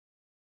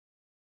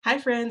Hi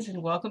friends,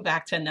 and welcome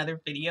back to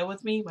another video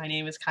with me. My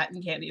name is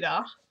Cotton Candy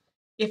Doll.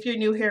 If you're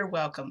new here,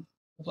 welcome.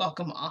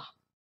 Welcome all.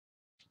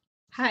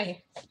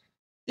 Hi,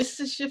 this is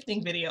a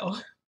shifting video.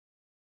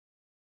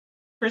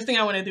 First thing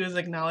I want to do is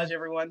acknowledge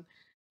everyone.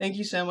 Thank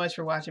you so much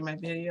for watching my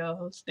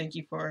videos. Thank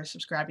you for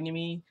subscribing to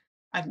me.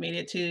 I've made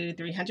it to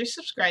 300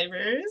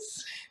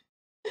 subscribers.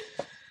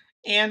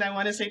 And I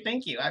want to say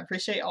thank you. I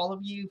appreciate all of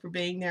you for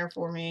being there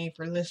for me,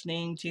 for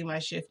listening to my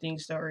shifting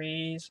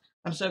stories.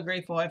 I'm so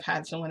grateful I've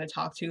had someone to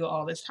talk to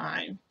all this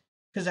time.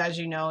 Because as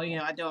you know,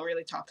 I don't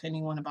really talk to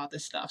anyone about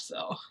this stuff.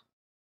 So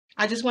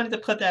I just wanted to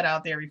put that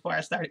out there before I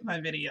started my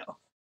video.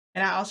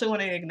 And I also want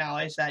to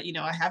acknowledge that,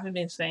 I haven't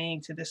been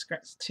saying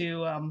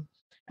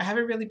I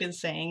haven't really been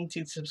saying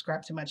to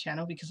subscribe to my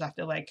channel because I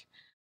feel like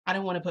I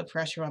don't want to put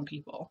pressure on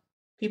people.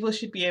 People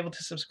should be able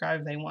to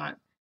subscribe if they want.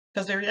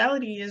 Because the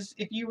reality is,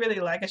 if you really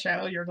like a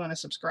channel, you're going to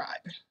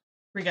subscribe,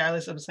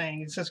 regardless of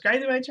saying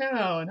subscribe to my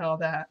channel and all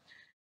that.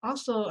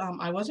 Also,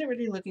 I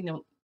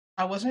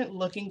wasn't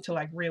looking to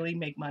like really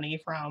make money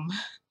from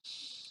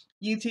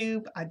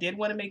YouTube. I did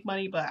want to make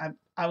money, but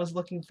I was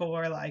looking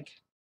for like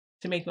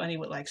to make money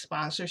with like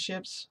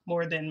sponsorships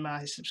more than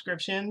my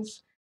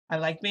subscriptions. I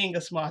like being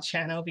a small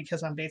channel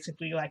because I'm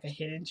basically like a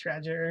hidden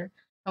treasure.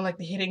 I'm like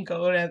the hidden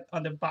gold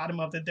on the bottom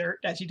of the dirt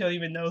that you don't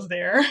even know is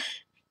there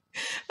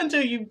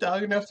until you've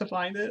dug enough to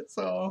find it.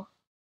 So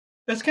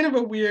that's kind of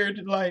a weird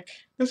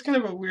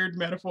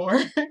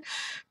metaphor.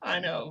 I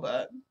know,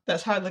 but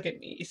that's how I look at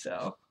me.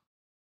 So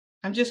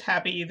I'm just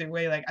happy either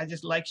way. Like I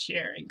just like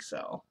sharing.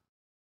 So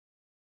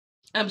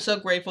I'm so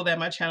grateful that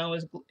my channel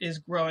is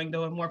growing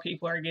though, and more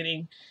people are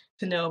getting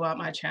to know about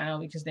my channel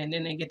because then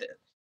they get to,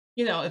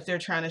 if they're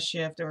trying to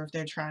shift or if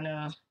they're trying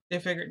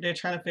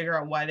to figure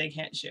out why they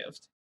can't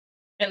shift.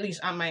 At least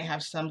I might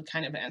have some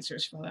kind of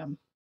answers for them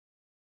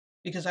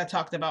because I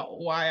talked about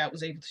why I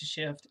was able to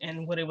shift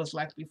and what it was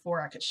like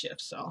before I could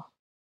shift. So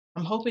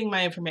I'm hoping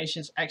my information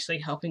is actually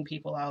helping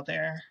people out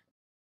there.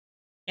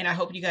 And I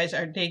hope you guys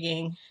are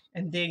digging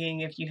and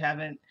digging if you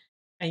haven't,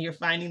 and you're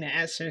finding the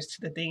answers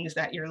to the things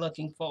that you're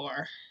looking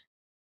for.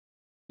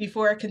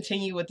 Before I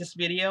continue with this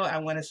video, I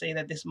want to say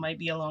that this might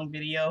be a long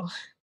video.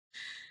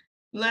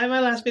 My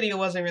last video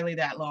wasn't really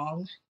that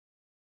long.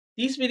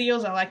 These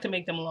videos, I like to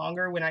make them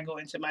longer when I go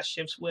into my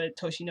shifts with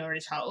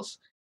Toshinori's house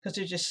because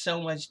there's just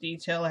so much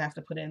detail I have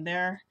to put in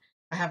there.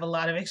 I have a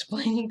lot of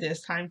explaining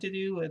this time to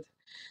do with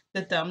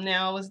the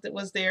thumbnail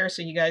was there,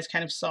 so you guys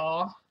kind of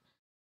saw.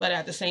 But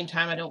at the same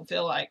time, I don't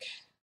feel like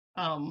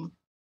um,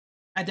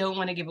 I don't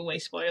want to give away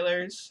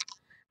spoilers.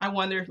 I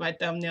wonder if my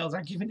thumbnails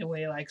are giving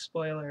away like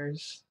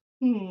spoilers.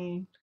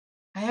 I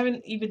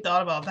haven't even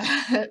thought about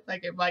that.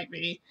 Like it might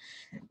be.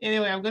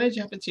 Anyway, I'm gonna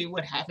jump into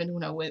what happened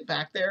when I went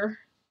back there.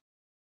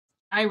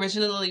 I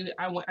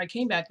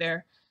came back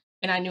there,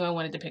 and I knew I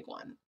wanted to pick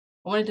one.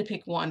 I wanted to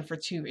pick one for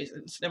two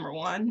reasons. Number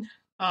one,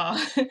 uh,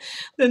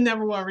 the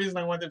number one reason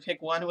I wanted to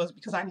pick one was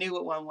because I knew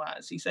what one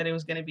was. He said it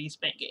was gonna be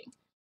spanking.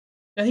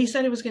 But he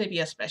said it was gonna be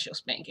a special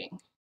spanking.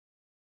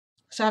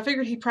 So I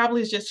figured he's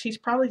probably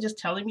just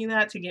telling me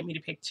that to get me to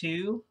pick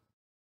two.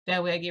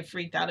 That way I get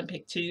freaked out and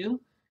pick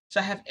two. So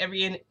I have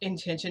every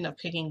intention of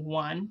picking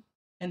one,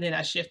 and then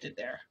I shifted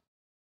there.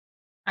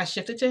 I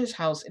shifted to his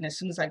house, and as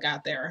soon as I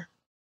got there,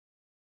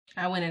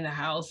 I went in the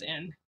house,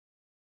 and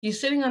he's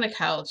sitting on a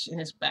couch, and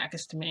his back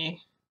is to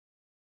me.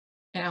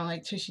 And I'm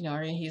like,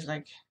 Tushinori, and he's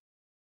like,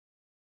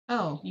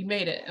 "Oh, you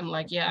made it." I'm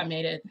like, "Yeah, I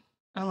made it."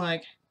 I'm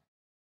like,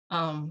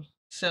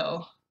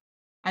 so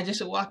I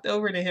just walked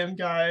over to him,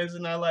 guys,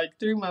 and I like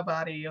threw my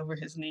body over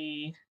his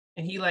knee,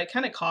 and he like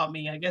kind of caught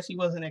me. I guess he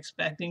wasn't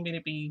expecting me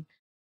to be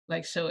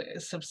like so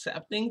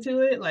subcepting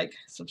to it, like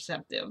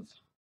subceptive.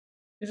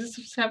 Is it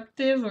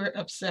susceptible or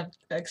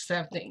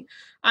accepting?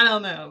 I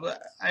don't know,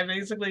 but I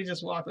basically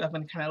just walked up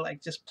and kind of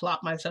like just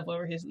plopped myself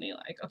over his knee,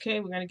 like, okay,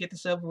 we're gonna get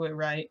this over with,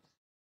 right?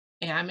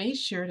 And I made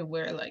sure to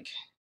wear like,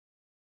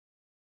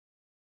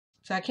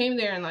 so I came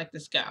there in like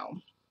this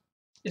gown.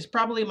 It's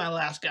probably my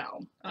last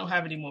gown. I don't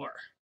have any more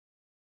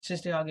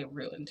since they all get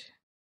ruined.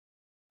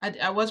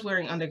 I was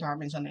wearing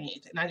undergarments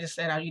underneath, and I just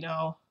said,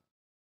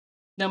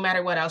 no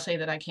matter what, I'll say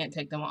that I can't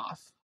take them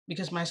off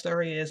because my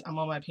story is I'm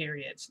on my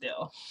period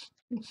still.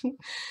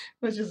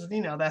 Which is,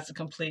 that's a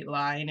complete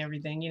lie and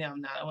everything. I'm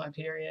not on my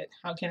period.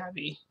 How can I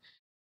be?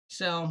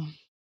 So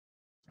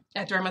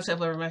I throw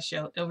myself over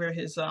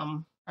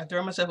I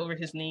throw myself over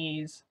his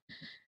knees,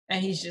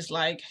 and he's just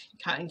like,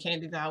 Cotton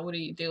Candy Doll, what are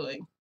you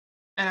doing?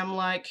 And I'm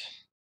like,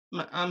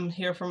 I'm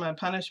here for my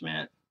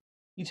punishment.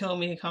 You told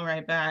me to come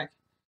right back.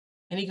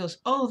 And he goes,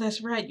 oh,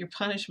 that's right, your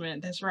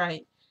punishment. That's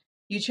right.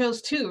 You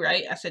chose two,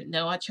 right? I said,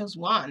 no, I chose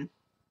one.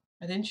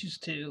 I didn't choose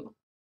two.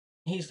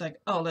 He's like,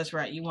 oh, that's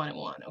right, you wanted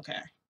one. Okay.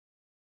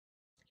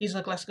 He's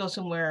like, let's go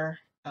somewhere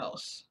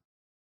else.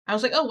 I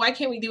was like, oh, why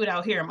can't we do it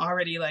out here? I'm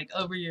already like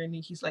over your knee.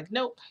 He's like,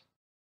 nope.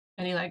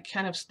 And he like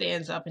kind of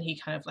stands up and he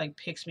kind of like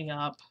picks me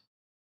up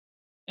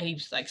and he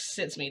just like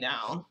sits me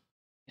down.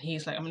 And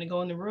he's like, I'm gonna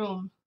go in the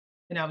room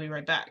and I'll be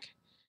right back.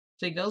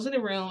 So he goes in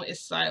the room,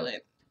 it's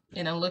silent.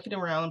 And I'm looking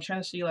around, I'm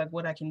trying to see like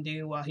what I can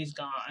do while he's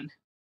gone.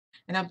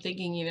 And I'm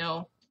thinking,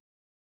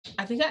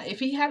 I think if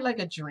he had like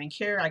a drink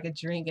here, I could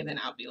drink and then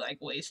I'll be like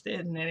wasted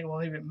and then it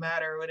won't even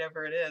matter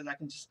whatever it is.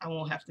 I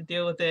won't have to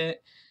deal with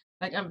it.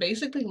 Like I'm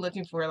basically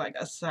looking for like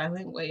a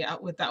silent way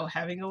out without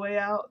having a way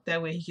out.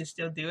 That way he can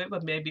still do it,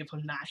 but maybe if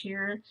I'm not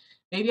here,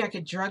 maybe I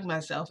could drug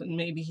myself and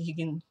maybe he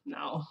can.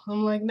 No,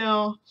 I'm like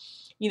no,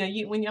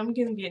 when I'm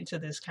gonna get into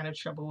this kind of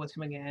trouble with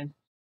him again,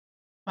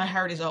 my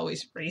heart is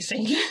always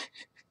racing.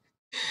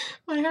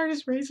 My heart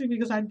is racing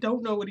because I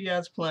don't know what he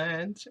has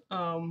planned.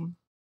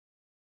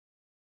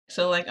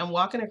 So like I'm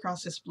walking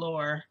across this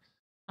floor.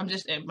 I'm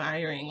just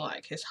admiring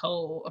like his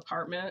whole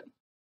apartment.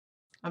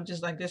 I'm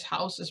just like this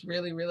house is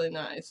really really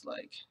nice.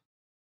 Like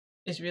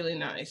it's really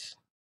nice.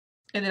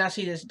 And then I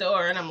see this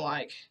door and I'm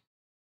like,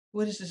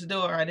 what is this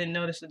door? I didn't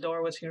notice the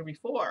door was here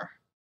before.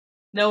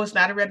 No, it's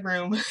not a red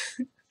room.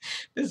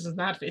 This is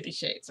not 50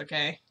 Shades,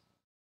 okay?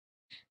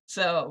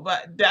 So,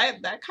 but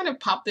that kind of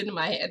popped into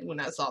my head when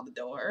I saw the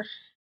door.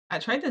 I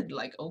tried to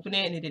like open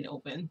it and it didn't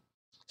open.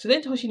 So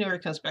then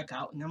Toshinori comes back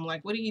out and I'm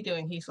like, what are you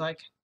doing? He's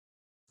like,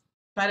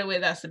 by the way,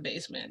 that's the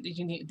basement.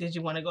 Did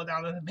you want to go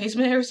down to the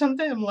basement or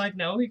something? I'm like,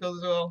 no. He goes,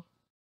 well,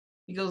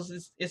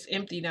 it's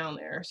empty down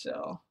there,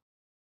 so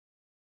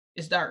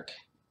it's dark.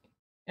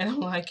 And I'm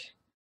like,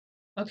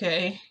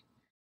 okay.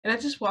 And I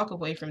just walk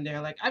away from there.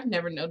 Like I've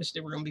never noticed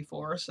the room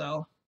before,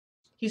 so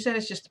he said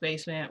it's just the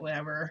basement,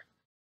 whatever.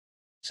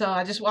 So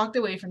I just walked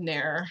away from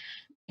there.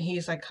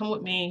 He's like, come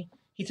with me.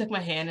 He took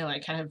my hand and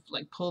like kind of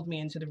like pulled me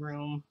into the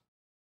room.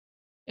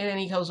 And then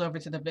he goes over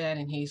to the bed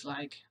and he's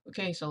like,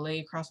 okay, so lay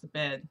across the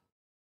bed.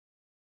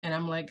 And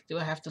I'm like, do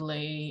I have to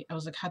lay? I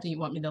was like, how do you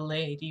want me to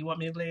lay? Do you want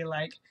me to lay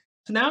like?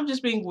 So now I'm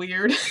just being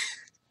weird.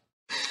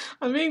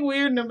 I'm being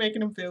weird and I'm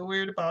making him feel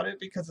weird about it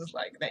because it's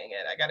like, dang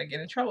it, I gotta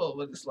get in trouble.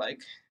 But it's like,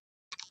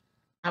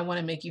 I want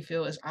to make you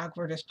feel as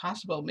awkward as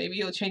possible. Maybe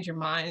you'll change your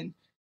mind,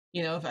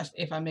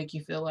 if I make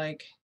you feel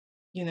like,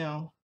 you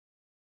know.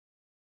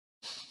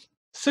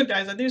 So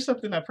guys, I do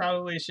something I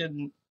probably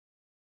shouldn't.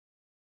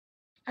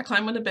 I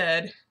climb on the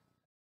bed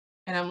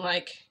and I'm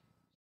like,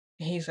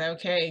 he's like,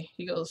 okay.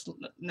 He goes,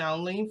 now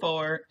lean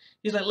forward.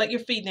 He's like, let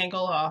your feet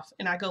dangle off.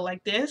 And I go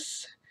like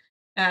this.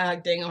 And I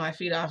like dangle my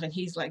feet off. And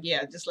he's like,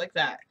 yeah, just like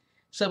that.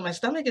 So my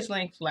stomach is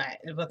laying flat,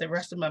 but the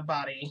rest of my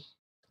body,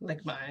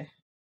 like my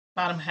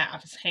bottom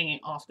half, is hanging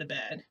off the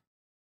bed.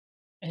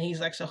 And he's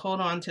like, so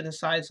hold on to the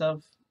sides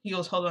of, he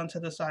goes, hold on to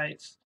the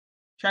sides.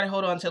 Try to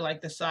hold on to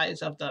like the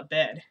sides of the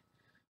bed.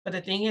 But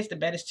the thing is, the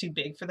bed is too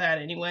big for that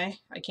anyway.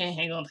 I can't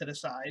hang on to the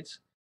sides.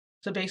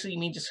 So basically,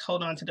 me just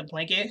hold on to the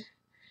blanket.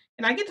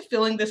 And I get the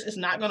feeling this is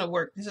not going to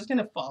work. This is going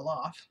to fall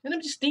off. And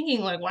I'm just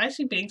thinking, like, why is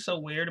he being so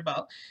weird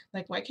about,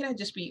 like, why can't I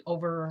just be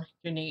over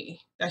your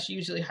knee? That's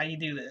usually how you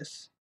do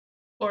this.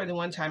 Or the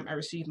one time I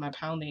received my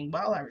pounding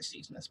while I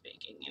received my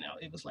spanking,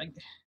 it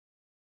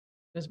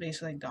was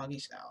basically like doggy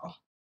style,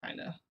 kind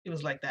of. It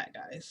was like that,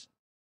 guys.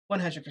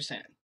 100%.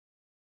 And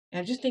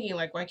I'm just thinking,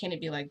 like, why can't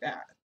it be like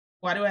that?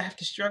 Why do I have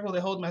to struggle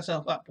to hold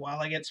myself up while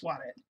I get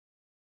swatted?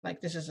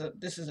 Like this is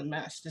a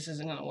mess. This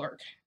isn't gonna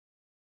work.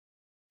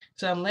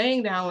 So I'm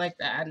laying down like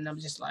that, and I'm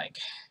just like,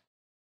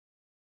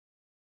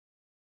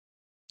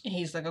 and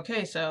he's like,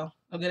 okay, so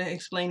I'm gonna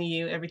explain to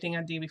you everything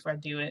I do before I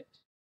do it.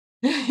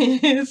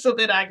 So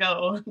then I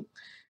go,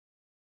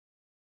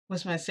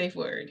 what's my safe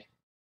word?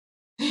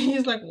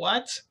 He's like,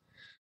 what?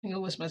 I go,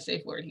 what's my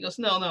safe word? He goes,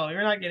 no,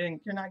 you're not getting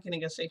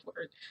a safe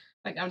word.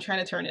 Like I'm trying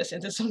to turn this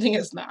into something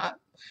it's not.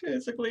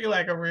 Basically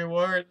like a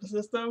reward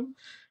system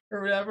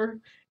or whatever.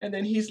 And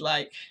then he's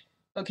like,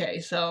 okay,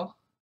 so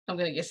I'm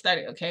gonna get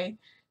started, okay?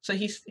 So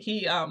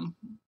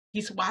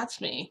he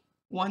swats me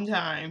one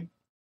time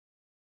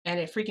and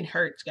it freaking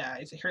hurts,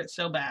 guys. It hurts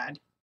so bad.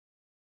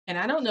 And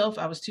I don't know if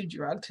I was too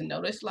drugged to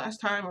notice last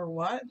time or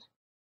what,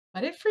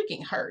 but it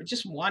freaking hurt.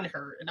 Just one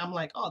hurt. And I'm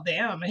like, oh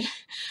damn.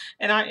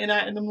 And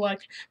I'm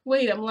like,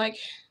 wait,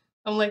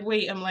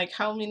 wait,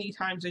 how many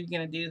times are you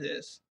gonna do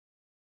this?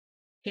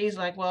 He's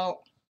like,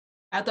 well,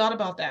 I thought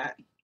about that.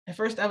 At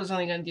first I was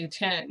only gonna do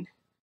 10.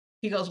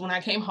 He goes, when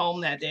I came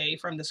home that day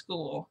from the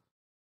school,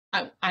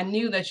 I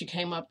knew that you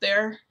came up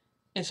there,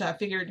 and so I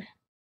figured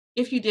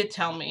if you did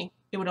tell me,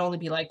 it would only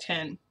be like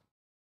 10.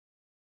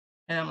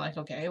 And I'm like,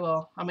 okay,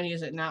 well, how many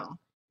is it now?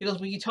 He goes,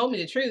 well, you told me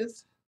the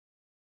truth.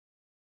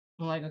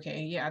 I'm like,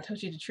 okay, yeah, I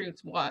told you the truth.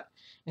 What?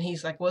 And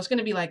he's like, well, it's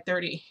gonna be like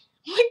 30.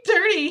 I'm like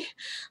 30?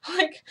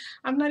 Like,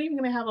 I'm not even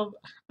gonna have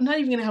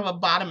a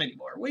bottom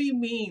anymore. What do you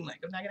mean? Like,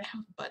 I'm not gonna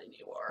have a butt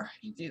anymore.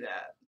 You do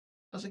that.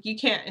 I was like, you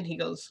can't. And he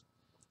goes,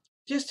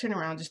 just turn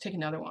around, just take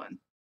another one.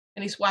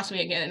 And he swats me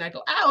again, and I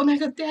go, ow, and I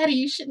go, Daddy,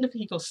 you shouldn't have.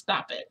 He goes,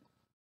 stop it.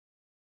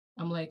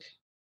 I'm like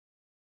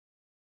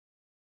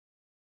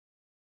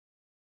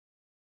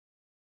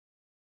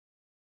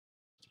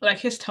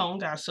his tone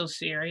got so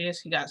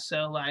serious. He got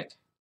so like,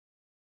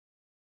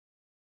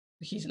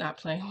 he's not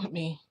playing with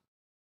me.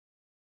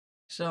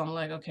 So I'm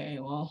like, okay,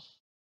 well.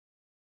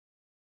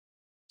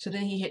 So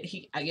then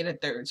I get a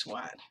third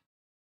swat.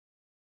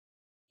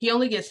 He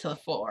only gets to the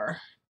 4.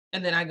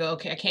 And then I go,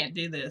 okay, I can't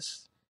do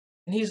this.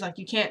 And he's like,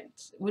 you can't,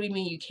 what do you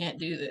mean you can't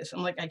do this?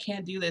 I'm like, I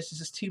can't do this.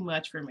 This is too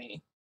much for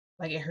me.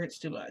 Like, it hurts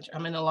too much.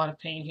 I'm in a lot of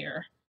pain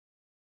here.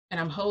 And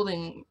I'm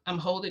holding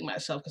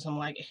myself because I'm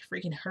like, it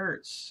freaking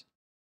hurts.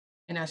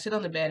 And I sit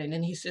on the bed, and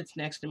then he sits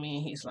next to me,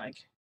 and he's like,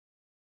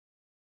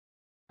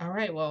 all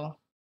right, well,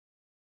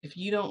 if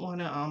you don't want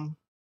to,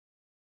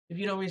 if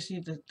you don't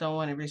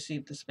want to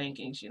receive the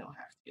spankings, you don't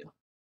have to.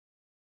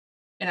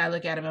 And I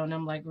look at him and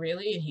I'm like,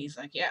 really? And he's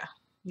like, yeah,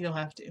 you don't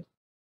have to.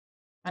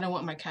 I don't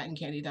want my cotton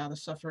candy doll to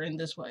suffer in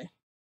this way.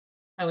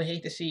 I would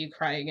hate to see you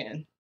cry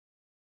again.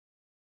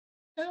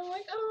 And I'm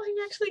like, oh,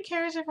 he actually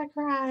cares if I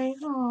cry.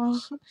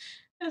 Oh,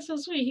 that's so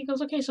sweet. He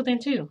goes, okay, so then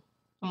two.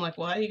 I'm like,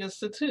 what? He goes,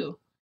 so two.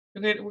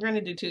 We're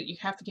gonna do two. You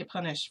have to get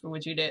punished for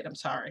what you did. I'm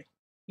sorry.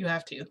 You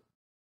have to.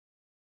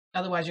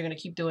 Otherwise, you're gonna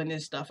keep doing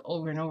this stuff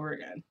over and over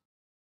again.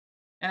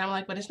 And I'm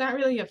like, but it's not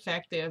really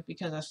effective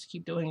because I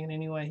keep doing it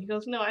anyway. He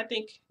goes, no, I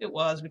think it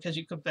was because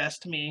you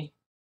confessed to me.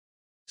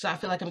 So I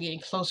feel like I'm getting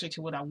closer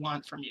to what I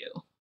want from you.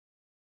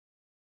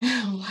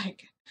 I'm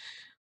like,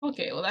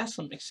 okay, well, that's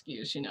some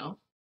excuse, you know?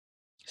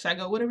 So I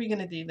go, what are we going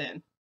to do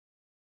then?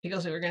 He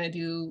goes, we're going to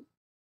do,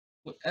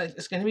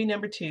 it's going to be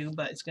number two,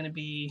 but it's going to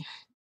be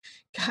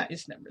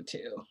guys number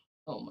two.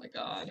 Oh my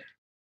God.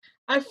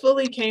 I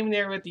fully came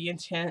there with the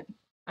intent.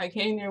 I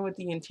came there with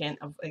the intent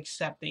of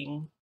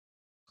accepting,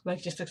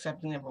 like just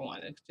accepting number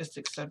one, just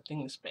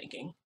accepting the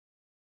spanking.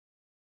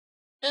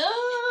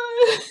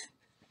 Oh,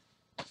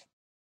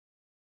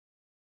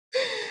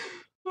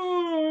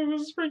 it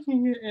was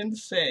freaking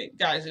insane.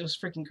 Guys, it was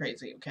freaking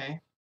crazy, okay?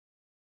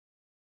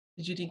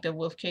 Did you think the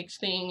wolf cakes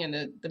thing and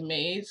the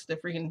maze, the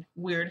freaking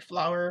weird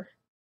flower,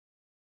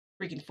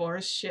 freaking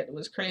forest shit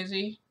was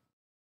crazy?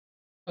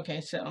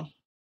 Okay, so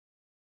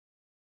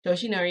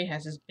Yoshinori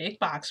has this big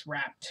box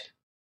wrapped.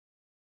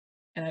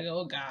 And I go,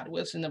 oh God,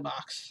 what's in the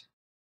box?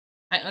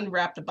 I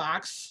unwrap the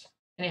box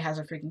and it has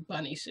a freaking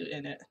bunny suit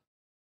in it.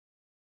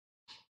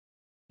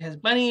 It has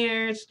bunny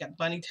ears, it's got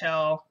bunny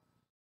tail.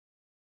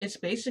 It's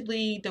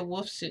basically the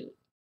wolf suit,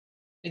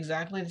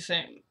 exactly the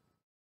same.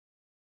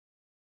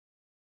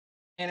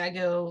 And I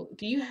go,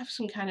 do you have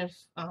some kind of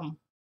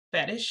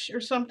fetish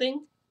or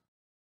something?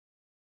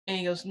 And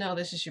he goes, no,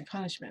 this is your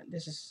punishment.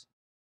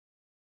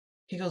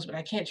 He goes, but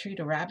I can't treat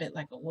a rabbit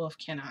like a wolf,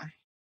 can I?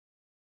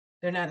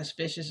 They're not as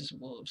vicious as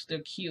wolves. They're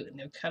cute and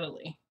they're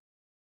cuddly.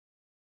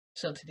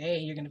 So today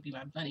you're going to be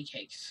my bunny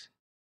cakes.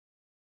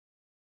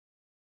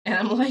 And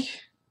I'm like,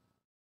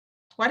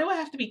 why do I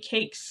have to be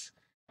cakes?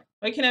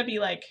 Why can't I be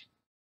like,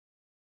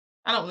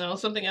 I don't know,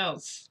 something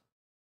else?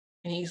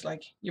 And he's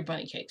like, you're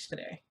bunny cakes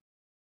today.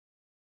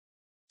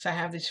 So I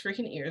have these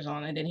freaking ears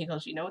on, and then he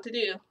goes, you know what to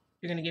do.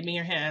 You're going to give me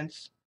your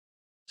hands.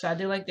 So I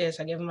do like this.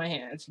 I give him my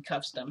hands. He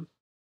cuffs them.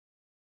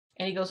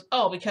 And he goes,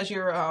 oh, because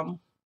you're,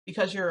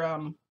 because you're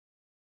a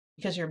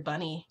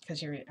bunny,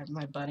 because you're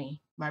my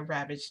bunny, my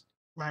ravaged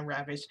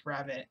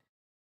rabbit.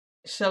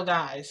 So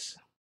guys,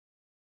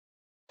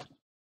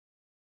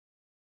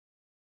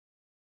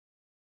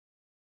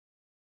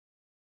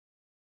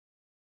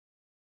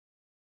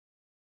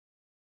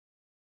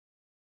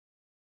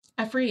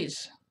 I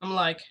freeze. I'm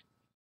like,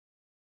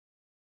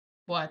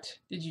 what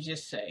did you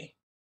just say?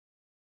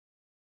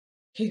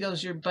 He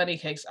goes, you're bunny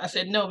cakes. I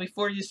said, no,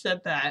 before you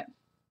said that,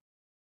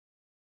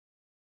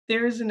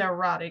 there is an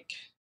erotic,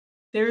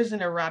 there is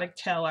an erotic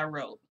tale I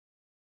wrote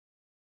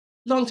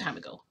long time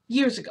ago,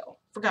 years ago.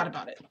 Forgot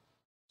about it.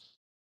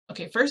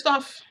 Okay, first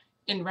off,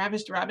 in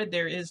Ravished Rabbit,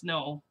 there is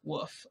no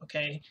wolf,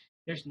 okay?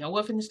 There's no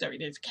wolf in the story.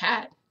 There's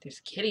cat, there's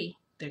kitty,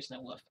 there's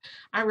no wolf.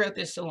 I wrote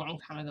this a long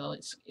time ago.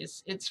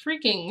 It's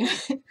freaking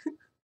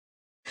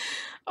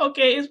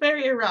okay, it's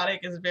very erotic,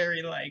 it's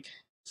very like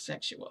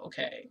sexual,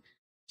 okay?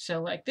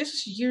 So like this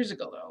is years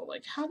ago though.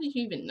 Like how did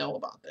you even know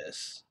about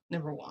this?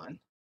 Number one.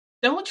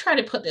 Don't try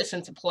to put this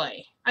into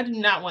play. I do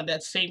not want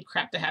that same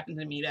crap to happen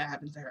to me that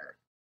happened to her.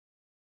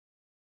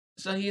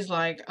 So he's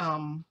like,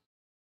 I'm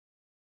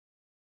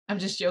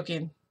just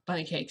joking,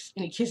 bunny cakes.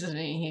 And he kisses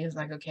me and he's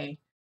like, okay,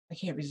 I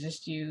can't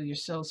resist you. You're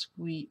so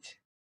sweet.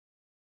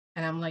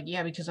 And I'm like,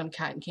 yeah, because I'm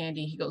cotton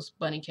candy. He goes,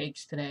 bunny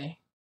cakes today.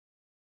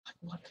 Like,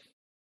 what?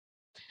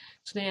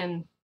 So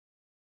then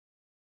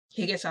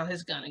he gets out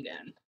his gun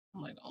again.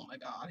 I'm like, oh my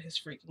God, his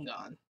freaking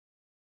gun.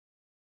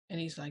 And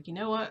he's like, you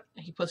know what?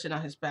 He puts it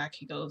on his back.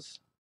 He goes,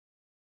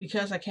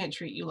 because I can't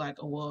treat you like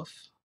a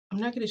wolf, I'm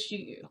not going to shoot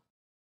you.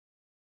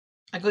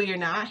 I go, you're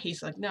not?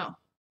 He's like, no, I'm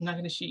not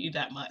going to shoot you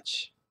that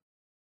much.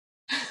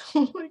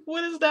 I'm like,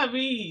 what does that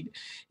mean?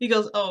 He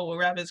goes, oh, well,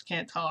 rabbits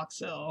can't talk,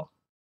 so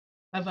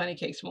my bunny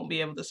cakes won't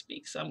be able to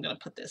speak, so I'm going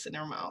to put this in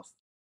their mouth.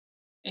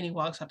 And he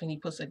walks up and he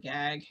puts a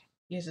gag.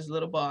 He has his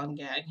little ball and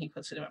gag. He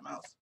puts it in my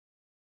mouth.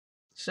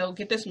 So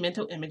get this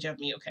mental image of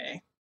me,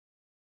 okay?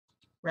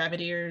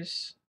 Rabbit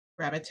ears,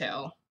 rabbit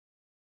tail.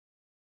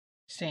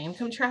 Same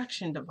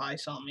contraction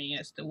device on me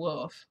as the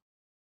wolf.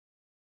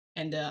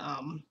 And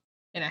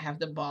and I have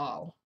the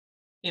ball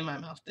in my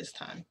mouth this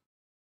time.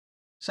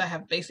 So I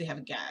basically have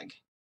a gag.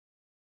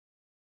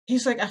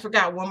 He's like, I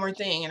forgot one more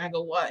thing. And I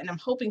go, what? And I'm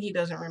hoping he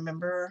doesn't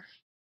remember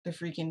the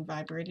freaking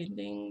vibrating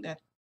thing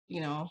that,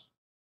 you know,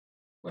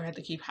 where I had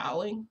to keep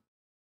howling.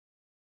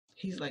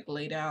 He's like,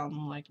 lay down.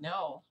 I'm like,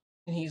 no.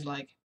 And he's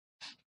like,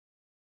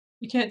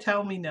 you can't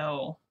tell me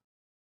no.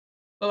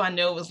 But I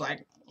know it was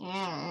like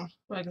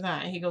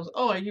that. And he goes,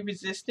 "Oh, are you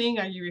resisting?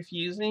 Are you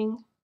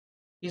refusing?"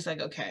 He's like,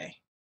 "Okay."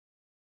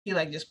 He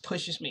like just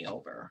pushes me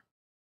over.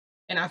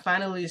 And I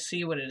finally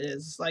see what it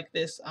is. It's like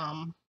this,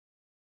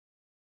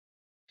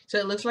 so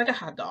it looks like a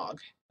hot dog,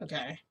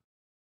 okay?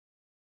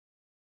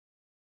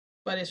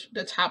 But it's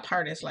the top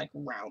part is like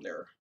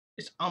rounder.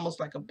 It's almost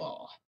like a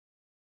ball.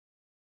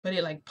 But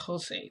it like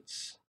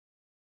pulsates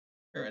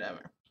or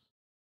whatever.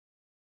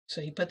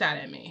 So he put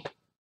that in me.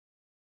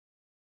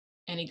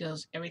 And he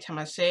goes, every time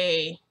I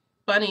say,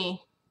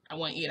 "Bunny, I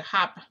want you to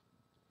hop."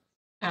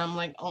 And I'm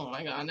like, oh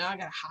my God, now I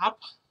gotta hop?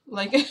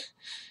 Like,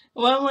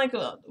 well, I'm like,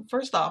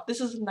 first off,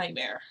 this is a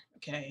nightmare,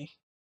 okay?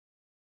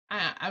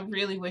 I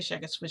really wish I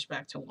could switch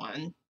back to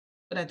one.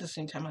 But at the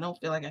same time, I don't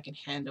feel like I can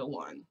handle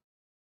one.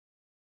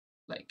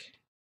 Like,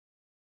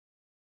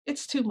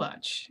 it's too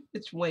much.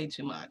 It's way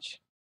too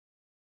much.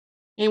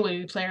 Anyway,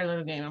 we play our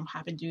little game. I'm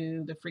hopping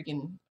through the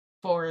freaking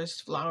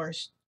forest,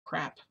 flowers,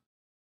 crap.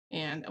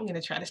 And I'm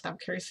gonna try to stop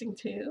cursing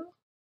too.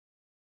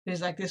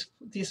 There's like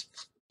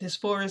this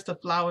forest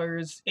of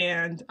flowers,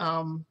 and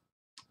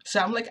so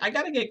I'm like, I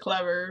gotta get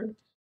clever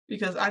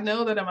because I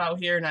know that I'm out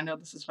here and I know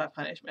this is my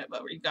punishment,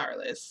 but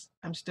regardless,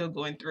 I'm still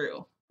going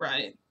through,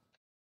 right?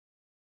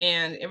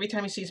 And every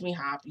time he sees me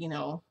hop,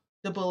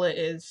 the bullet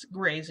is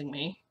grazing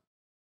me.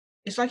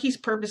 It's like he's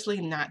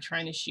purposely not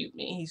trying to shoot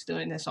me. He's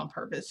doing this on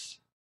purpose.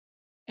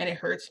 And it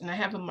hurts. And I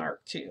have a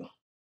mark too,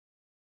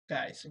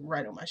 guys,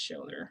 right on my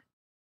shoulder.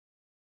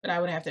 But I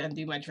would have to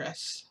undo my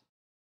dress.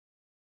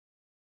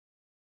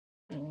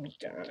 Oh my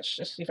gosh.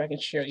 Let's see if I can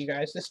show you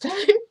guys this time.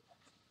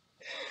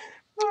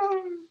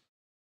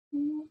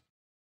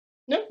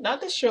 Nope,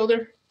 not this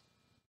shoulder.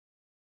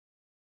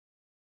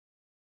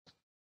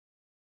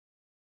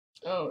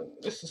 Oh,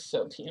 this is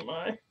so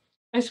TMI.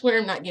 I swear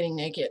I'm not getting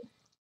naked.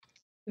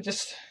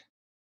 Just,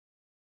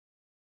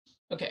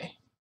 okay.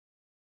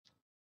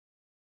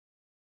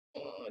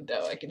 Oh, I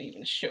doubt I can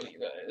even show you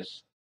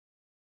guys.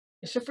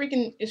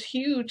 It's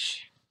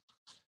huge.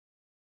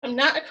 I'm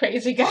not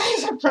crazy,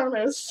 guys, I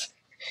promise.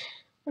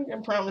 I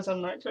promise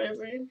I'm not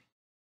crazy.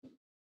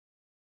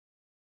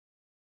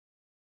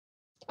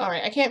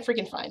 Alright, I can't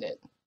freaking find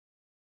it.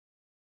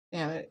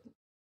 Damn it.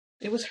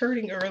 It was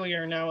hurting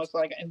earlier, now it's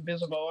like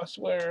invisible, I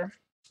swear.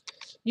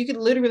 You could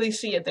literally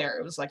see it there.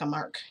 It was like a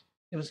mark.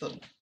 It was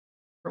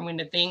from when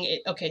the thing,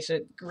 okay, so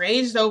it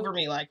grazed over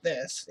me like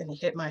this, and it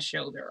hit my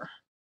shoulder.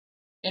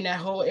 And that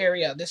whole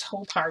area, this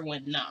whole part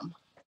went numb.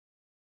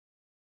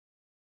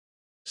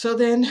 So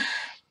then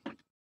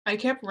I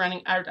kept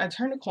running. I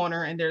turned the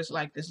corner, and there's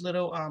like this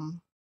little,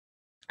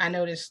 I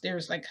noticed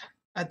there's like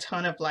a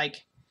ton of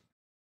like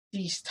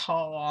these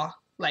tall,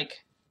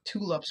 like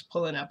tulips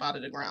pulling up out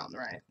of the ground,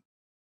 right?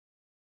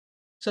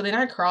 So then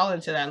I crawl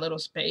into that little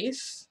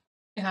space,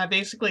 and I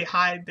basically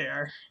hide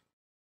there.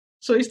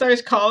 So he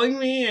starts calling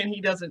me, and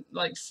he doesn't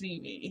like see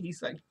me.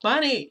 He's like,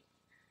 "Bunny,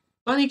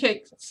 bunny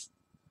cakes,"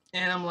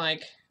 and I'm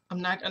like, I'm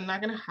not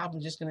gonna hop.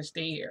 I'm just gonna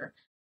stay here.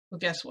 Well,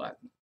 guess what?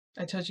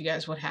 I told you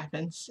guys what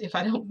happens if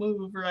I don't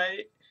move,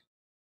 right?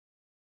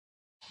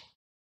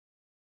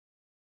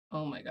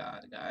 Oh my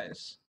God,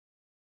 guys.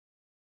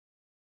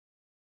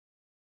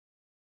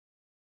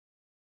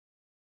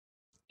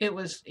 He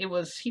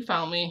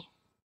found me.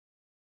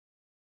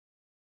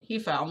 He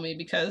found me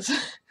because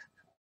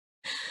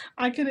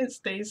I couldn't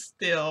stay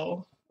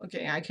still.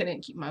 Okay, I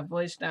couldn't keep my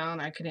voice down.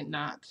 I couldn't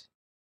not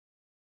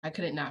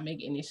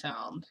make any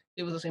sound.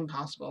 It was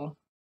impossible.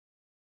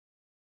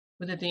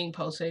 With the thing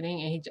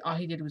pulsating, and all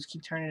he did was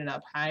keep turning it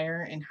up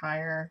higher and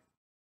higher.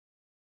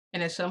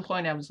 And at some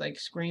point I was like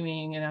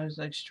screaming, and I was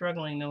like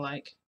struggling to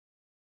like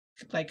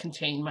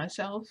contain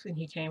myself, and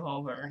he came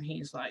over and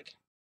he's like,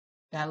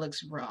 "That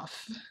looks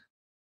rough."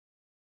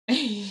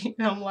 And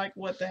I'm like,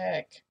 "What the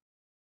heck?"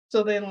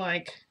 So then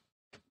like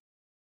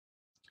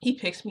he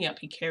picks me up,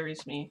 he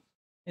carries me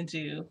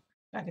into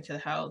back into the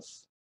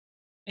house,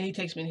 and he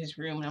takes me in his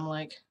room, and I'm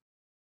like,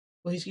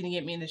 well, he's gonna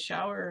get me in the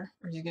shower,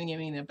 or he's gonna get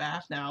me in the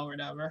bath now, or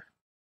whatever.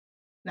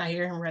 And I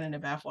hear him running the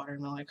bath water,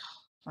 and I'm like,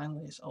 oh,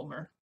 finally it's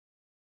over.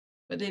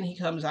 But then he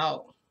comes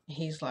out,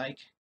 and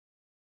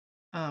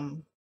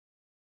um,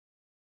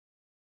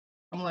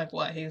 I'm like,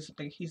 what? He's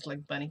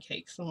like bunny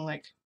cakes. I'm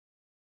like,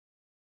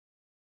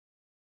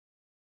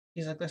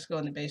 he's like, let's go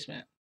in the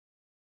basement.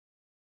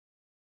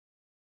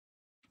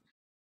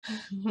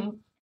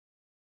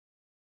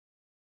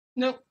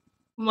 Nope.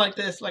 I'm like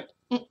this, like,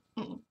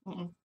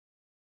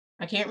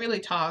 I can't really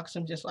talk, so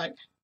I'm just like,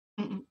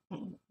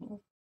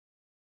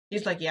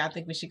 he's like, yeah, I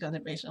think we should go in the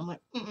basement. I'm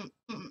like,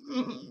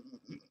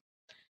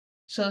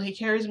 So he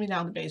carries me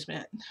down the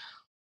basement.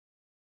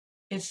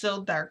 It's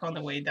so dark on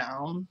the way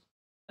down.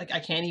 Like, I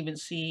can't even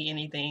see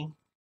anything.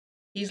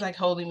 He's like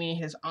holding me in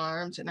his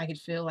arms, and I could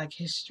feel like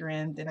his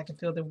strength, and I could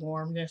feel the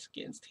warmness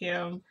against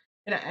him.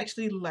 And I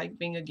actually like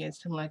being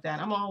against him like that.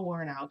 I'm all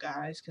worn out,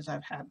 guys, because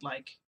I've had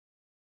like,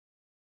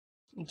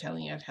 I'm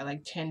telling you, I've had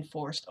like 10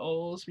 forced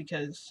O's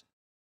because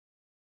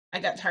I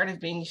got tired of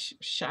being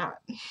shot.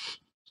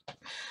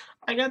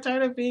 I got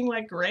tired of being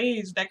like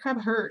grazed. That crap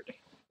hurt.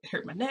 It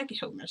hurt my neck.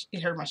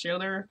 It hurt my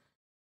shoulder.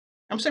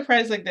 I'm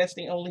surprised like that's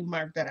the only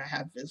mark that I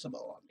have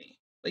visible on me.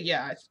 But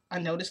yeah, I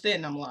noticed it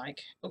and I'm like,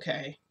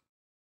 okay.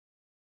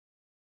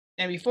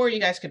 And before you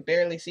guys could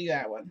barely see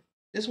that one.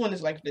 This one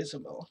is like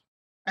visible.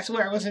 I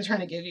swear I wasn't trying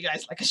to give you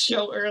guys like a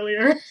show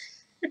earlier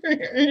or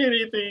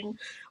anything.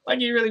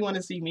 Like you really want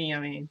to see me, I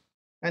mean.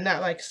 I'm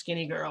not like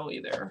skinny girl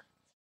either.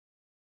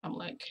 I'm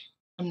like,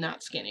 I'm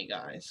not skinny,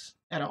 guys,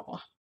 at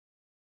all.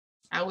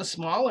 I was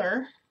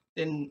smaller,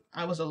 then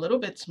I was a little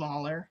bit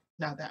smaller,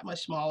 not that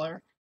much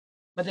smaller.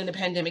 But then the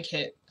pandemic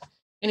hit.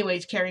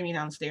 Anyways, carrying me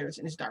downstairs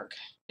and it's dark.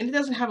 And it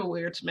doesn't have a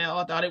weird smell.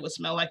 I thought it would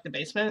smell like the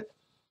basement.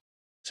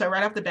 So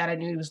right off the bat, I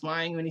knew he was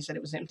lying when he said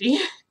it was empty.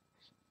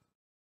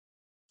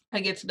 I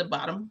get to the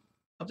bottom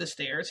of the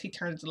stairs. He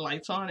turns the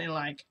lights on and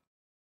like,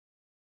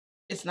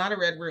 it's not a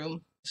red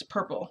room. It's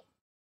purple.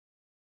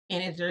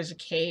 And there's a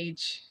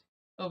cage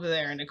over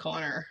there in the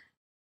corner.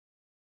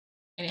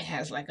 And it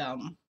has like,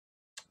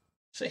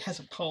 so it has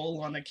a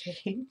pole on the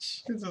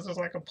cage. This is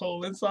like a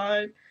pole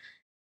inside.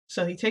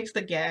 So he takes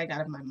the gag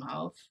out of my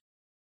mouth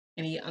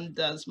and he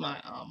undoes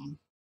my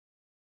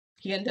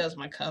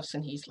cuffs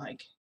and he's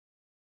like,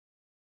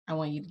 I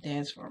want you to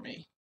dance for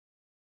me.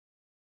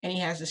 And he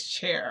has this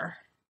chair.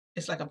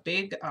 It's like a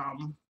big,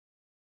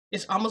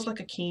 it's almost like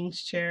a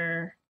king's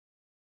chair.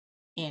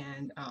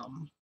 And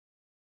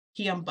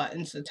he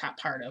unbuttons the top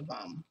part of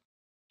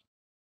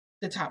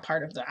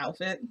the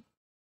outfit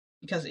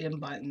because it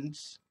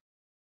unbuttons.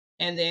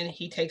 And then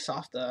he takes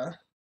off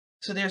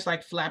so there's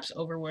like flaps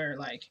over where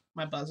like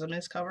my bosom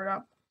is covered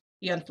up.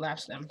 He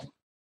unflaps them.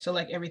 So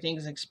like everything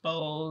is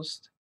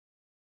exposed.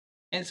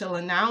 And so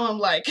now I'm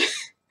like,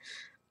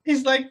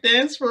 he's like,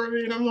 dance for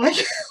me. And I'm like,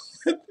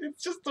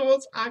 it's just the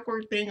most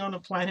awkward thing on the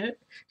planet.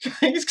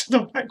 Because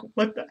I'm like,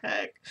 what the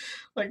heck?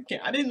 Like,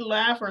 I didn't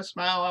laugh or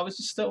smile. I was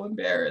just so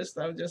embarrassed.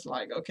 I was just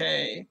like,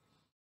 okay.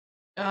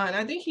 And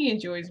I think he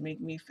enjoys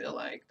making me feel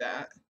like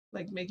that.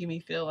 Like, making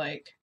me feel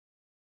like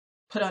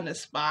put on the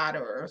spot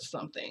or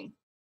something.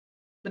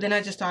 But then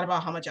I just thought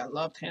about how much I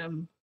loved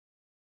him.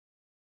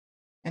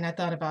 And I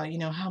thought about,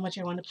 how much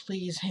I want to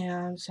please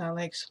him. So I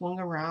like swung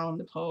around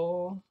the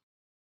pole.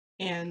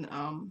 And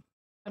I'm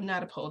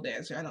not a pole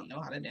dancer. I don't know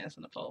how to dance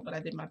on the pole, but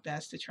I did my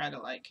best to try to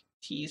like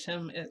tease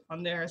him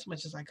on there as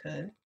much as I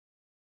could.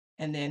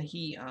 And then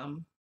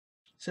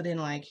so then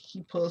like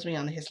he pulls me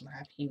on his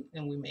lap,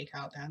 and we make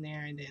out down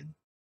there, and then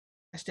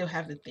I still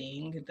have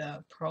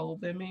the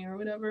probe in me or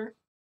whatever.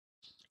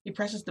 He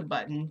presses the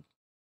button,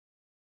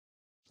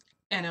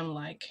 and I'm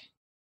like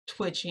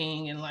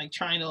twitching and like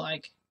trying to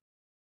like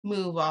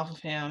move off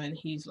of him, and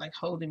he's like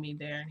holding me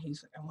there, and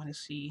he's like, I want to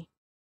see.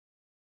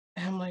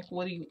 And I'm like,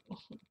 what do you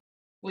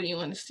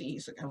want to see?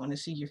 He's like, I want to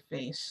see your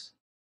face.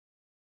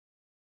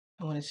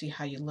 I want to see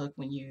how you look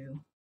when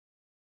you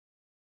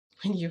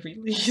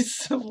release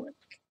someone.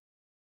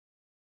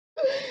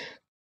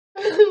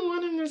 I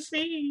want him to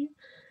see.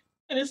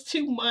 And it's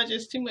too much.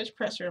 It's too much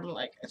pressure. I'm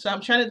like, so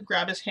I'm trying to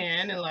grab his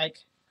hand and like,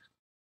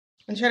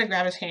 I'm trying to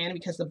grab his hand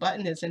because the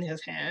button is in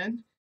his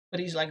hand, but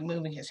he's like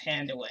moving his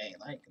hand away.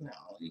 Like, no,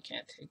 you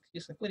can't take.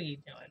 He's like, what are you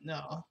doing?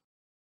 No.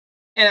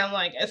 And I'm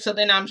like, so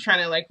then I'm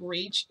trying to like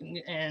reach,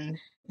 and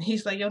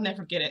he's like, you'll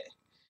never get it.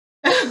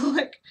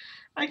 Like,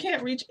 I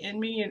can't reach in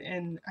me,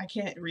 and I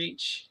can't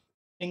reach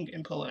and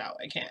pull it out.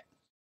 I can't.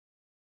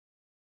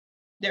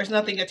 There's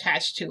nothing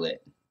attached to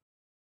it.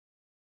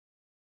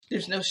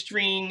 There's no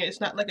string.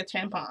 It's not like a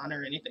tampon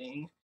or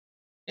anything.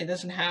 It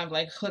doesn't have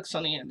like hooks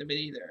on the end of it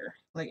either.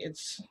 Like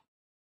it's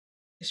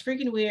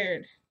freaking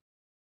weird.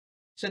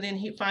 So then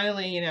he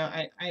finally,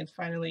 I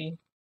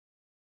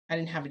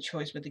didn't have a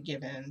choice but to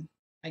give in.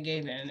 I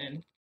gave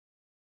in,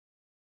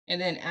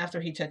 and then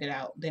after he took it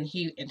out, then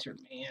he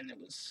entered me, and it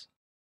was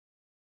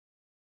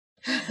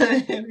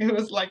it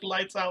was like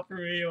lights out for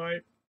me.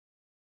 Like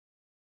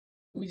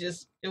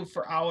it was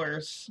for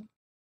hours,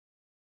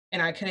 and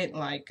I couldn't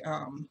like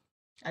I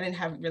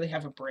didn't really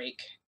have a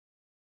break.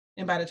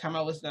 And by the time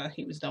I was done,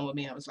 he was done with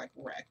me. I was like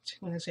wrecked.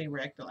 When I say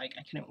wrecked, like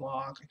I couldn't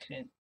walk, I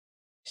couldn't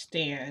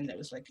stand. I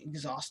was like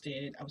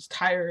exhausted. I was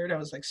tired. I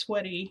was like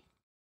sweaty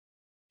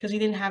because he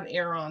didn't have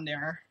air on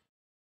there.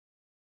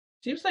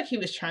 Seems like he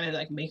was trying to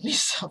like make me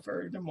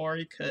suffer the more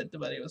he could,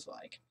 but it was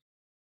like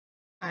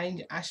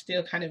I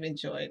still kind of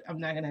enjoyed. I'm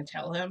not gonna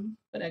tell him,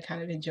 but I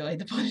kind of enjoyed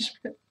the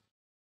punishment.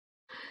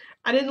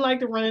 I didn't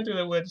like the running through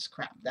the woods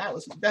crap.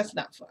 That's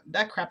not fun.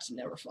 That crap's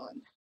never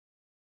fun.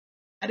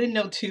 I didn't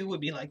know 2 would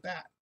be like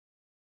that.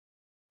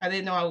 I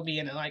didn't know I would be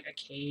in like a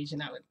cage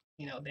and I would,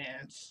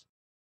 dance.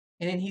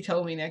 And then he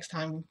told me next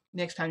time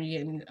you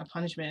get in a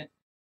punishment,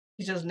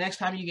 he says next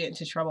time you get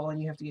into trouble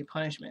and you have to get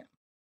punishment,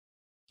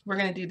 we're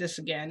gonna do this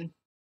again.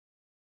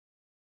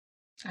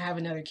 I have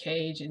another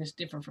cage and it's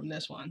different from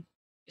this one.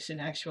 It's an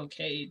actual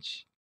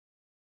cage.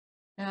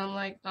 And I'm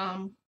like,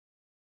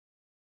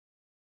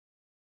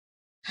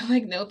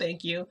 no,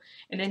 thank you.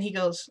 And then he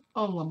goes,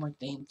 oh, one more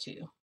thing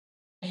too.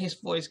 And his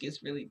voice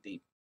gets really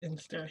deep and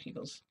stir. He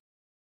goes,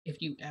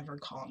 if you ever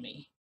call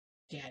me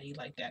daddy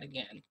like that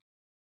again.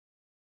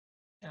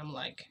 And I'm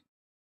like,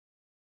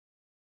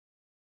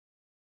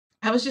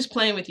 I was just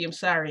playing with you, I'm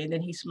sorry. And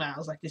then he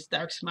smiles, like this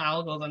dark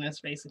smile goes on his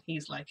face, and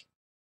he's like,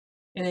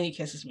 and then he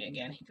kisses me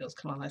again. He goes,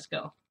 come on, let's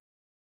go.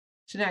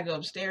 So then I go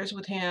upstairs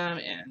with him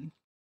and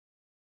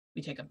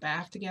we take a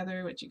bath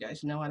together, which you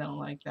guys know I don't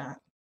like that.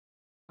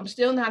 I'm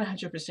still not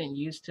 100%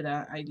 used to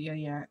that idea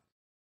yet.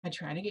 I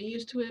try to get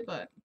used to it,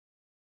 but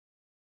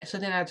so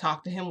then I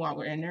talk to him while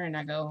we're in there and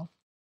I go,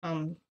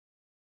 um,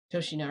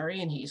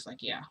 Toshinori, and he's like,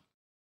 yeah.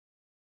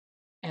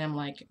 And I'm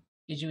like,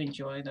 did you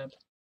enjoy the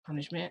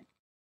punishment?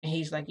 And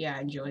he's like, yeah,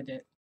 I enjoyed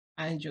it.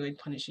 I enjoyed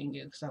punishing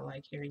you because I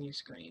like hearing your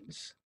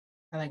screams.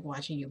 I like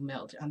watching you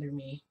melt under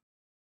me.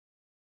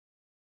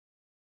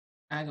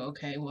 I go,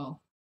 okay,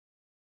 well,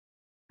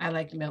 I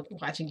like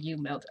watching you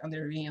melt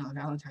under me on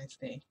Valentine's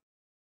Day.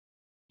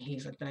 And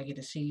he's like, but I get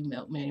to see you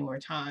melt many more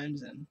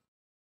times, and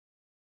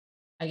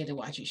I get to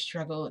watch you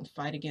struggle and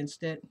fight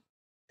against it.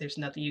 There's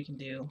nothing you can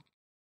do.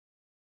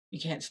 You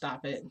can't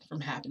stop it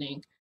from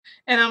happening.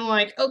 And I'm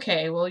like,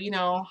 okay, well,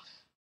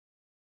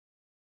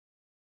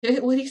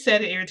 what he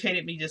said, it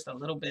irritated me just a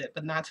little bit,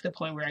 but not to the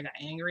point where I got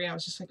angry. I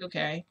was just like,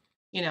 okay,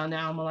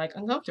 now I'm like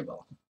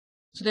uncomfortable.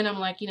 So then I'm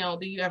like, do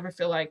you ever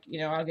feel like,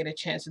 I'll get a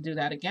chance to do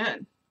that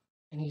again?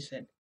 And he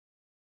said,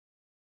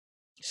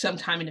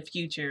 sometime in the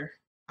future,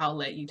 I'll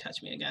let you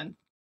touch me again.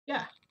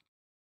 Yeah.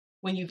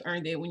 When you've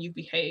earned it, when you've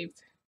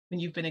behaved, when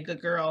you've been a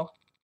good girl.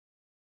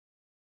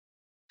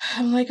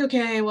 I'm like,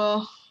 okay,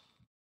 well,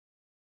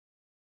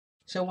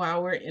 so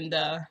while we're in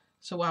the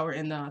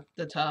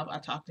tub, I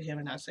talk to him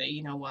and I say,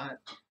 you know what?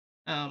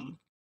 Um,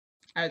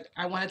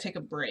 I want to take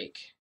a break.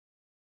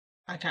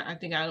 I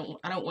think I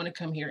don't want to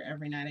come here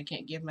every night. I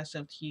can't give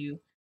myself to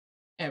you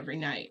every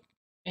night.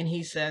 And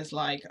he says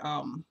like,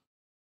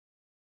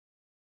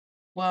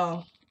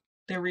 well,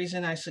 the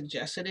reason I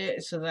suggested it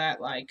is so that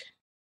like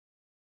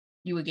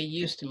you would get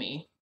used to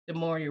me. The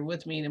more you're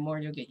with me, the more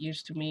you'll get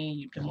used to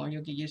me. The more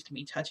you'll get used to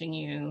me touching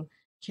you,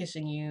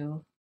 kissing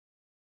you,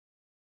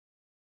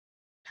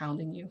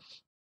 pounding you.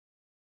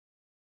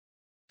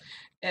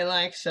 And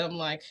like, so I'm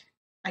like,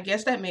 I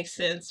guess that makes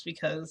sense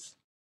because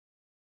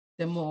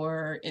the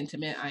more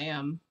intimate I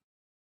am,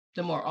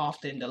 the more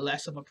often, the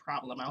less of a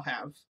problem I'll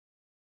have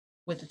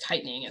with the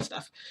tightening and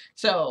stuff.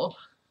 So,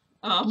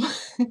 um,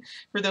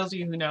 for those of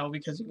you who know,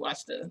 because you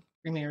watched the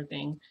premiere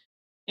thing,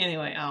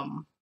 anyway,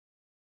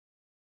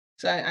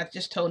 so I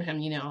just told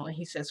him, and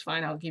he says,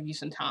 fine, I'll give you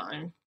some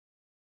time.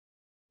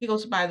 He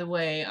goes, by the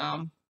way,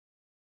 I'm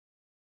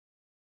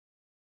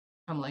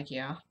like,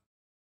 yeah.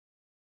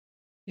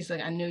 He's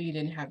like, I know you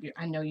didn't have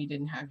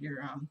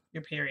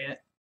your period.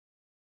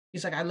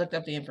 He's like, I looked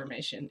up the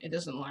information. It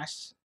doesn't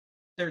last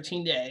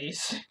 13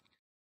 days.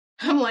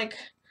 I'm like,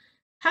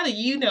 how do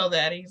you know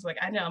that? He's like,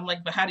 I know. I'm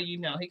like, but how do you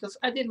know? He goes,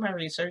 I did my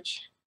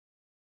research.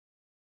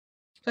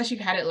 Plus, you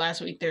had it last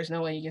week. There's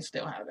no way you can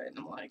still have it. And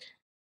I'm like,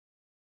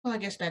 well, I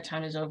guess that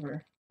time is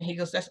over. And he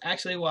goes, that's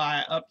actually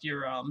why I upped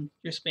your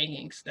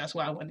spankings. That's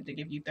why I wanted to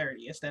give you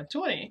 30 instead of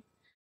 20.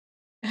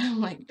 And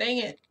I'm like, dang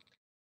it.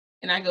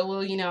 And I go,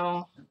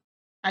 well,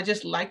 I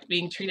just liked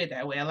being treated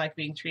that way. I like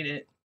being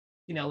treated,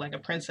 like a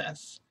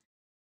princess.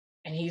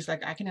 And he's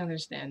like, I can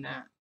understand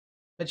that.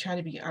 But try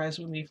to be honest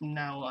with me from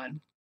now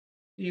on.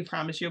 Do you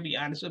promise you'll be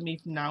honest with me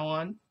from now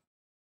on?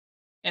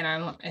 And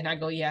I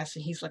go, yes.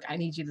 And he's like, I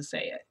need you to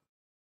say it.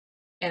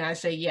 And I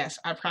say, yes,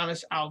 I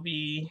promise I'll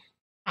be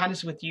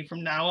honest with you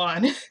from now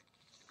on.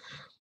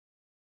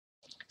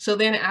 So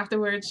then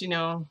afterwards,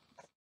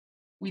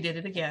 we did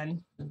it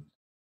again.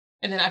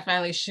 And then I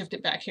finally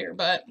shifted back here.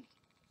 But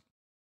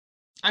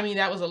I mean,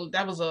 that was a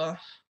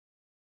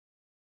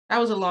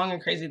long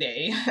and crazy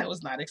day. I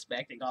was not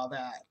expecting all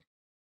that.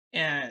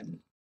 And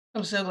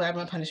I'm so glad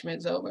my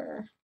punishment's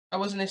over. I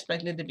wasn't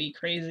expecting it to be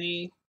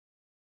crazy.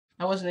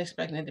 I wasn't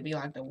expecting it to be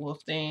like the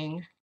wolf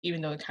thing,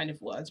 even though it kind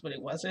of was, but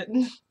it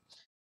wasn't.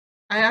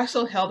 I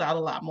also held out a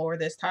lot more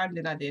this time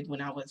than I did when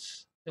I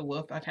was the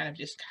wolf. I kind of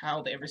just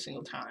howled every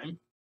single time.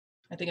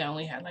 I think I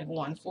only had like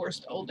one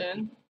forced hold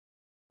in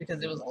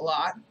because it was a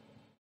lot.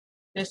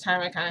 This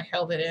time I kind of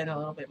held it in a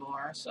little bit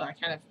more, so I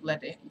kind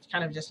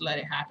of just let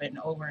it happen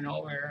over and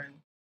over.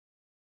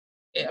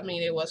 And I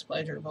mean, it was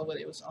pleasurable, but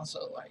it was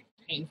also like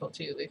painful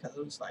too because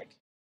it was like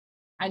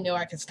I know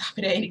I could stop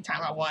it at any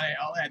time I wanted.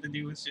 All I had to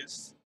do was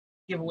just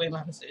give away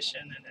my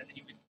position, and then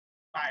he would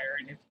fire.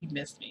 And if he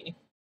missed me,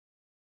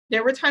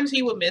 there were times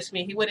he would miss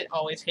me. He wouldn't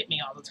always hit me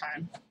all the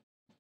time.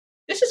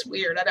 This is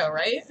weird, I know,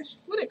 right?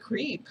 What a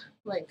creep!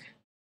 Like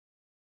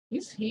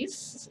he's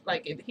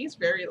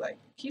very like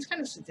he's kind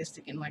of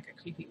sadistic in like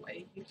a creepy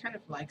way. He kind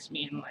of likes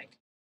me in like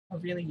a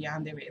really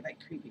yandere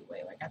like creepy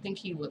way. Like I think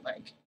he would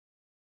like.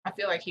 I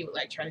feel like he would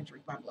like try to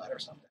drink my blood or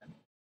something.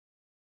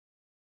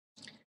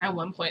 At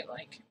one point,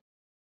 like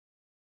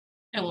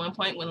at one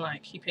point when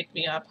like he picked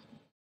me up,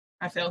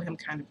 I felt him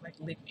kind of like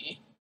lick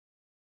me.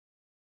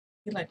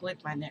 He like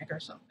licked my neck or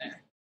something.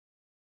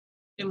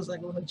 It was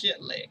like a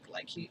legit lick.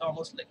 Like he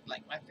almost licked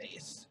like my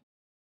face.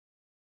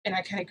 And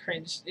I kind of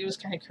cringed. It was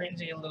kind of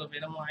cringy a little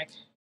bit. I'm like,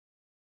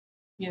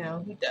 he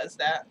does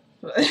that.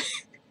 But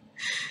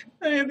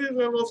I mean,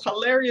 the most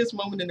hilarious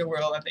moment in the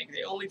world. I think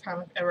the only time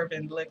I've ever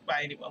been licked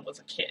by anyone was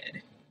a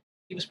kid.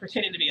 He was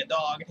pretending to be a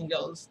dog, and he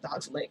goes,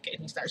 "Dog's lick,"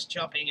 and he starts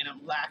jumping, and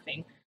I'm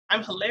laughing.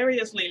 I'm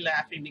hilariously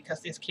laughing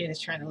because this kid is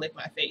trying to lick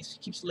my face. He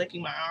keeps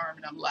licking my arm,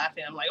 and I'm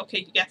laughing. I'm like,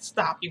 okay, you got to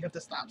stop. You have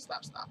to stop,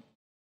 stop, stop.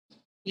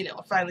 You know,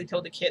 I finally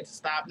told the kid to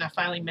stop, and I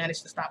finally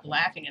managed to stop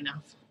laughing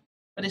enough.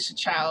 But it's a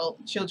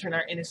child. Children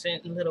are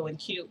innocent and little and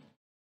cute.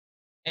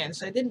 And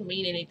so it didn't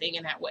mean anything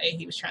in that way.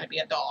 He was trying to be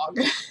a dog.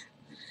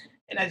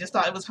 And I just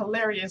thought it was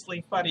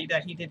hilariously funny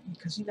that he didn't,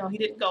 because, you know, he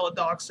didn't go,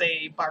 dog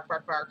say bark,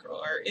 bark, bark,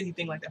 or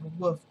anything like that.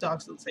 Woof,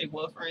 dogs don't say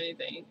woof or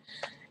anything.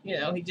 You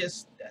know, he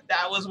just,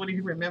 that was what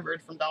he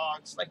remembered from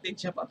dogs. Like, they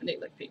jump up and they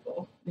lick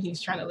people. And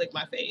he's trying to lick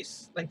my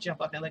face. Like,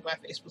 jump up and lick my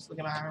face, was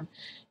licking my arm.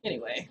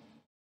 Anyway,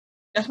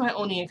 that's my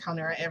only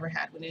encounter I ever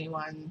had with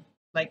anyone,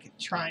 like,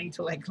 trying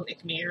to, like,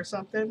 lick me or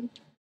something.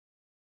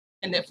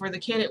 And that for the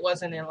kid, it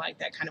wasn't in, like,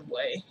 that kind of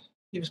way.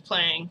 He was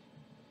playing.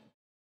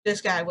 This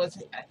guy was,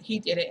 he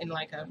did it in,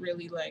 like, a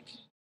really, like,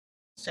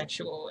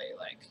 sexual way.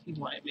 Like, he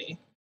wanted me.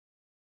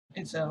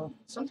 And so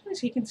sometimes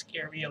he can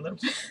scare me a little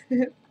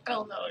bit. I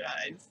don't know,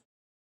 guys.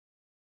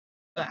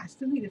 But I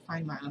still need to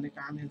find my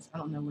undergarments. I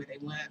don't know where they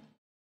went.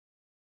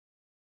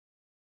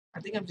 I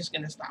think I'm just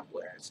gonna stop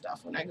wearing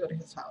stuff when I go to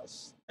his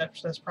house.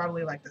 That's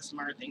probably like the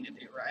smart thing to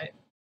do, right?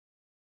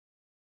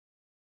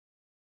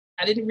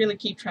 I didn't really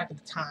keep track of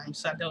the time,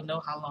 so I don't know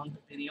how long the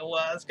video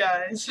was,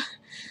 guys.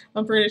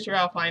 I'm pretty sure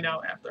I'll find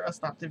out after I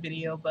stop the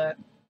video, but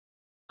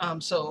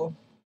so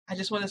I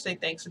just want to say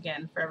thanks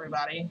again for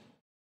everybody.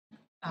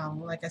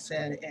 Like I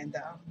said, and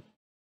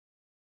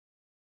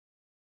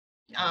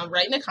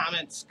write in the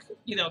comments,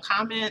 you know,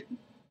 comment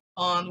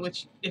on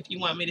which, if you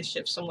want me to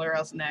ship somewhere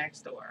else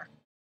next, or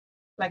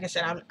like I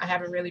said, I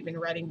haven't really been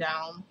writing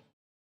down.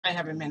 I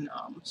haven't been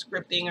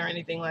scripting or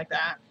anything like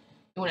that.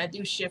 And when I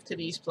do shift to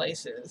these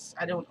places,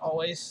 I don't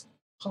always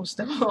post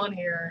them on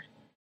here.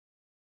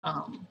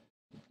 And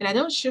I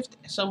don't shift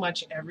so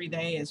much every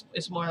day.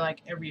 It's more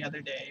like every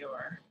other day,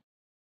 or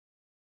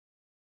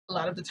a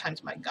lot of the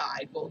times my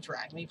guide will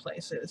drag me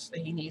places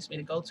that he needs me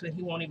to go to, and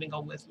he won't even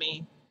go with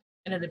me.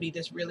 And it'll be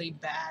this really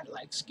bad,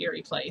 like,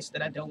 scary place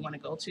that I don't want to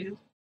go to,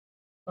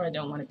 or I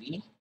don't want to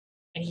be,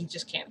 and he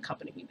just can't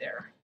accompany me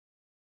there.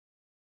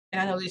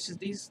 And I know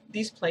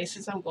these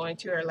places I'm going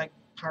to are like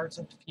parts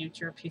of the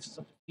future, pieces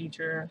of the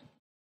future,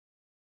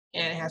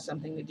 and it has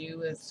something to do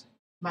with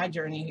my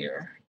journey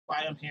here,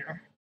 why I'm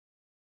here,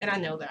 and I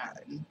know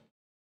that, and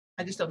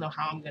I just don't know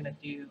how I'm gonna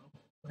do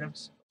what I'm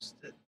supposed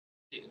to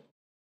do.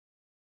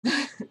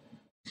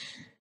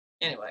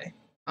 Anyway,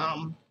 I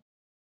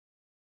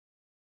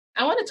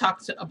want to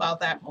talk about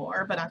that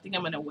more, but I think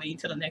I'm gonna wait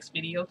till the next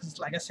video because,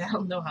 like I said, I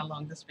don't know how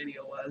long this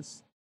video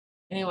was.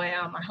 Anyway,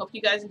 I hope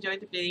you guys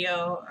enjoyed the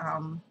video.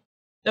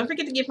 Don't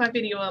forget to give my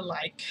video a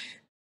like.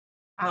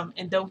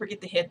 And don't forget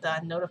to hit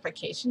the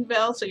notification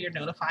bell so you're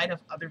notified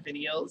of other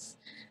videos.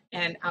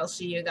 And I'll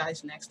see you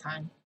guys next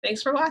time.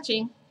 Thanks for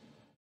watching.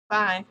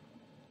 Bye.